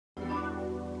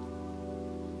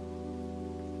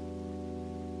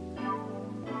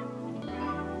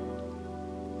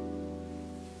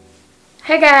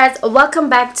Hey guys, welcome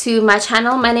back to my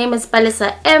channel. My name is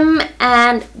Palesa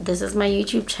and this is my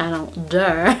YouTube channel.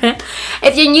 Duh.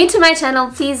 If you're new to my channel,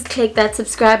 please click that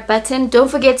subscribe button. Don't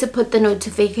forget to put the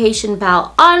notification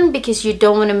bell on because you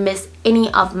don't want to miss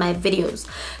any of my videos.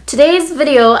 Today's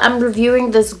video, I'm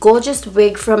reviewing this gorgeous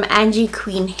wig from Angie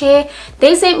Queen Hair.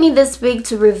 They sent me this wig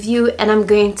to review and I'm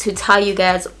going to tell you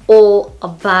guys all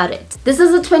about it. This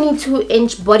is a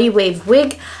 22-inch body wave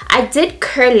wig. I did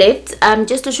curl it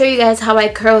just to show you guys how I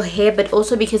curl hair, but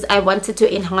also because I wanted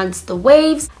to enhance the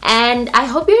waves. And I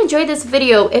hope you enjoyed this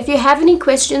video. If you have any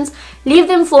questions, leave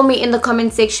them for me in the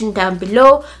comment section down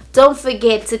below. Don't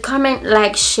forget to comment,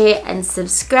 like, share and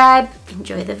subscribe.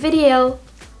 Enjoy the video.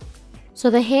 So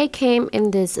the hair came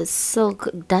in this silk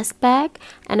dust bag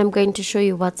and I'm going to show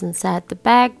you what's inside the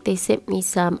bag. They sent me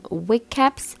some wig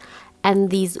caps and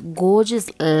these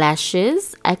gorgeous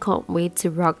lashes. I can't wait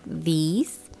to rock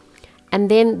these.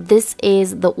 And then this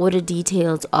is the order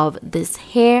details of this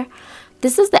hair.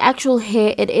 This is the actual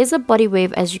hair. It is a body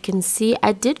wave, as you can see.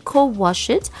 I did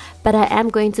co-wash it, but I am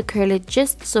going to curl it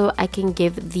just so I can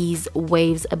give these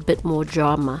waves a bit more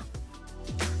drama.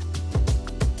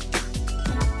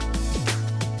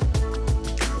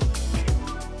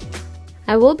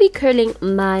 I will be curling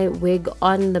my wig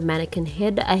on the mannequin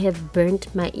head. I have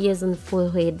burnt my ears and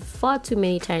forehead far too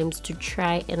many times to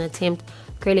try and attempt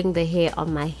curling the hair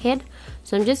on my head.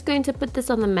 So I'm just going to put this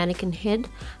on the mannequin head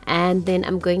and then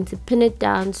I'm going to pin it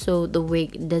down so the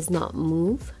wig does not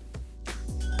move.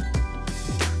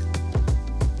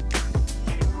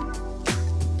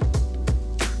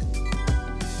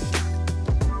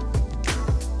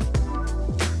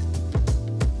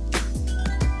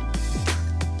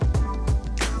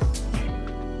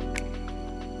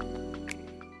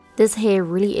 This hair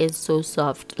really is so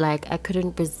soft, like I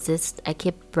couldn't resist. I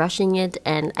kept brushing it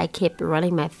and I kept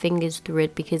running my fingers through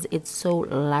it because it's so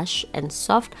lush and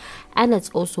soft, and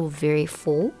it's also very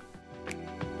full.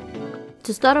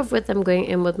 To start off with, I'm going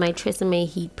in with my Tresemme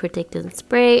heat protectant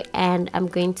spray and I'm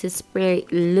going to spray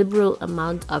a liberal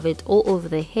amount of it all over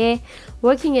the hair,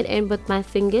 working it in with my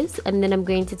fingers, and then I'm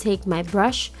going to take my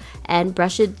brush and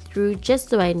brush it through just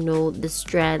so I know the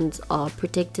strands are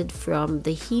protected from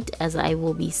the heat, as I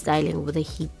will be styling with a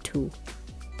heat tool.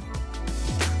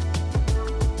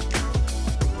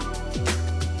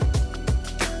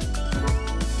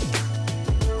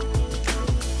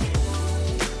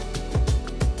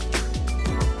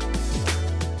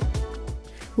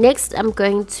 Next, I'm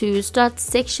going to start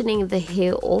sectioning the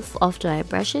hair off after I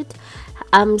brush it.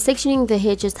 Sectioning the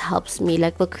hair just helps me,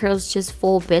 like the curls just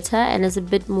fall better and is a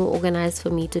bit more organized for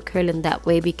me to curl in that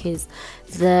way because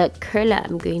the curler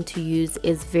I'm going to use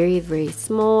is very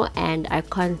small and I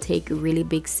can't take really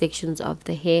big sections of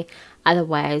the hair,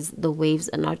 otherwise the waves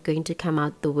are not going to come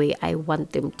out the way I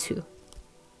want them to.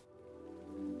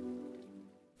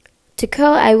 To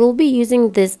curl, I will be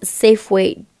using this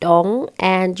Safeway Tong,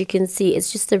 and you can see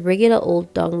it's just a regular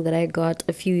old Tong that I got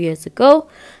a few years ago.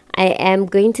 I am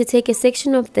going to take a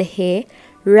section of the hair,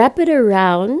 wrap it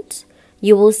around.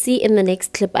 You will see in the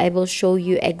next clip I will show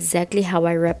you exactly how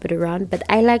I wrap it around, but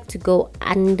I like to go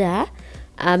under.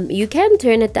 You can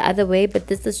turn it the other way, but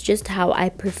this is just how I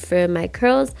prefer my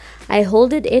curls. I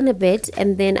hold it in a bit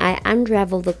and then I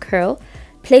unravel the curl,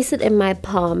 place it in my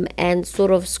palm and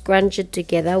sort of scrunch it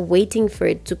together, waiting for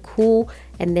it to cool,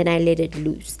 and then I let it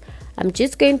loose. I'm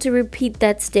just going to repeat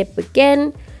that step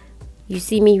again. You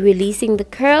see me releasing the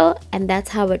curl and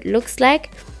that's how it looks like.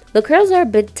 The curls are a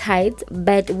bit tight,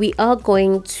 but we are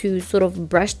going to sort of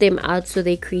brush them out so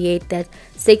they create that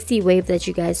sexy wave that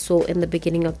you guys saw in the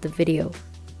beginning of the video.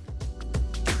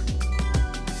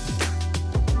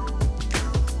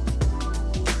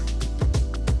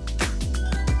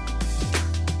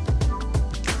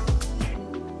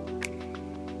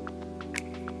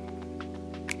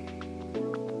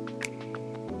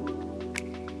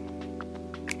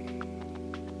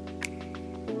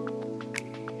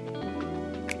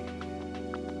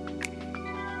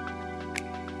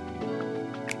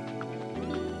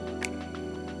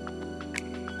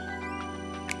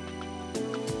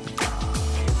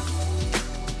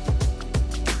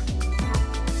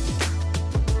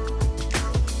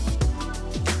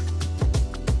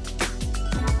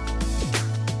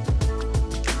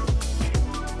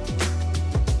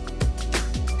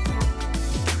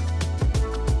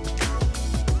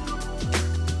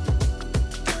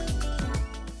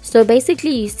 So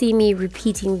basically you see me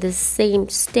repeating the same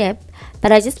step,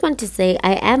 but I just want to say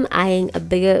I am eyeing a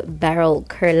bigger barrel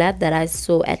curler that I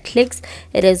saw at Clicks.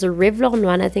 It is a Revlon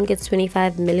one, I think it's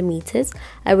 25 millimeters.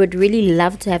 I would really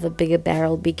love to have a bigger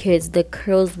barrel because the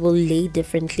curls will lay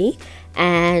differently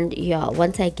And yeah,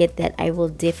 once I get that, I will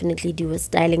definitely do a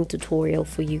styling tutorial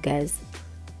for you guys.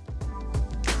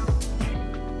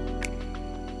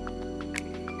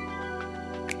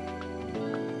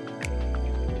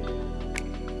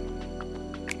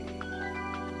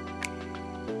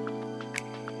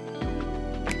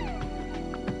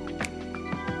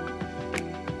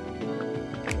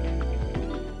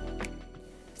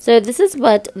 So this is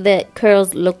what the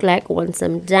curls look like once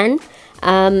I'm done.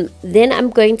 Then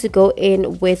I'm going to go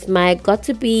in with my Got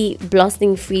To Be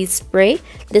Blossoming Freeze spray.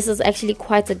 This is actually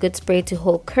quite a good spray to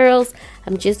hold curls.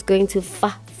 I'm just going to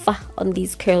fa on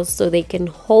these curls so they can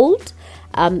hold.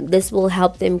 This will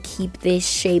help them keep their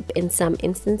shape in some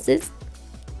instances.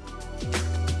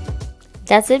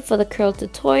 That's it for the curl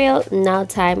tutorial. Now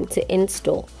time to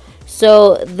install.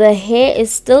 So the hair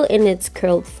is still in its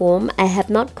curled form. I have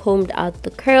not combed out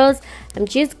the curls. I'm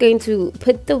just going to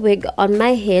put the wig on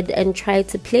my head and try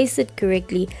to place it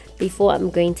correctly before I'm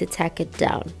going to tack it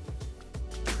down.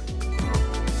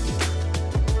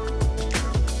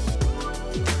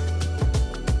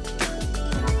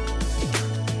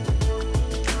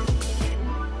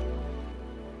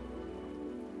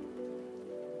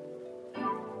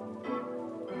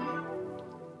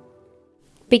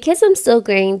 Because I'm still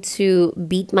going to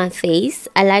beat my face,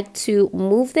 I like to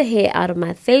move the hair out of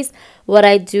my face. What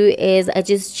I do is I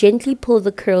just gently pull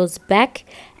the curls back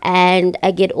and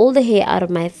I get all the hair out of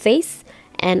my face,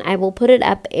 and I will put it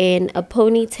up in a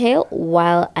ponytail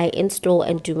while I install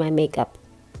and do my makeup.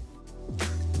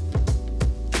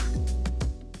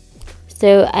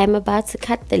 So I'm about to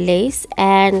cut the lace,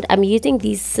 and I'm using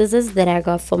these scissors that I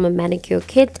got from a manicure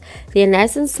kit. They're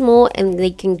nice and small and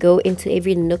they can go into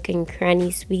every nook and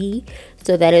cranny, sweetie.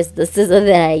 So that is the scissor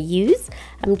that I use.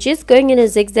 I'm just going in a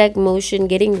zigzag motion,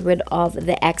 getting rid of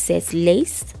the excess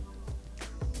lace.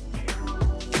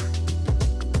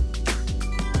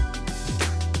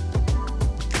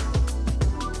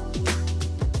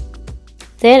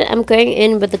 Then I'm going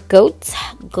in with the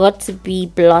Got To Be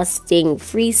Blossoming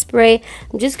Freeze spray.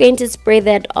 I'm just going to spray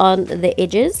that on the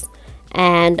edges,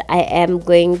 and I am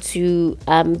going to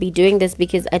be doing this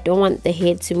because I don't want the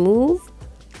hair to move.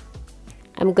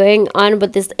 I'm going on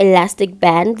with this elastic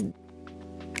band.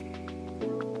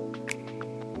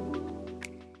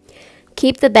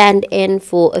 Keep the band in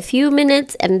for a few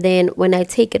minutes, and then when I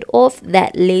take it off,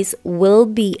 that lace will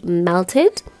be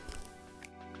melted.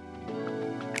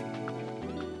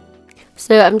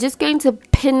 So I'm just going to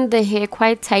pin the hair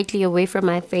quite tightly away from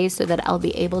my face so that I'll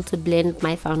be able to blend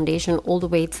my foundation all the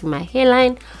way to my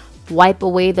hairline. Wipe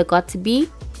away the Got To Be.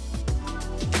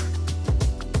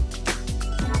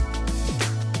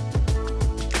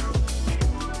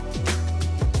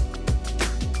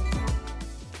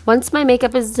 Once my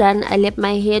makeup is done, I let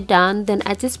my hair down. Then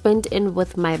I just went in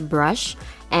with my brush,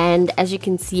 and as you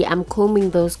can see, I'm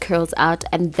combing those curls out,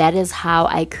 and that is how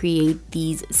I create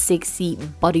these sexy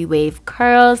body wave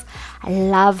curls. I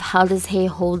love how this hair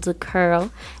holds a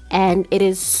curl, and it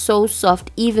is so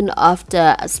soft even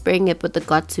after spraying it with the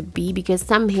Got To Be, because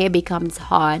some hair becomes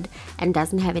hard and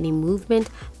doesn't have any movement,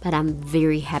 but I'm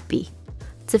very happy.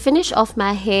 To finish off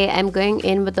my hair, I'm going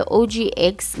in with the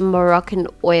OGX Moroccan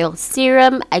Oil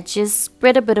Serum. I just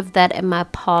spread a bit of that in my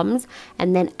palms,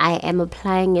 and then I am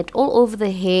applying it all over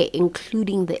the hair,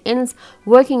 including the ends,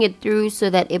 working it through so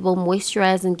that it will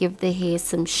moisturize and give the hair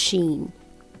some sheen.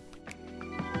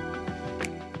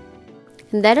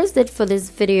 And that is it for this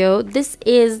video. This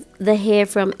is the hair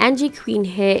from Angie Queen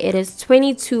Hair. It is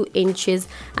 22 inches,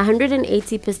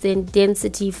 180%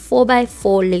 density,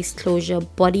 4x4 lace closure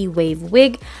body wave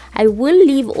wig. I will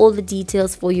leave all the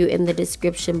details for you in the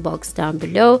description box down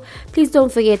below. Please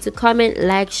don't forget to comment,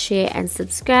 like, share, and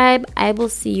subscribe. I will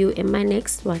see you in my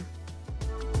next one.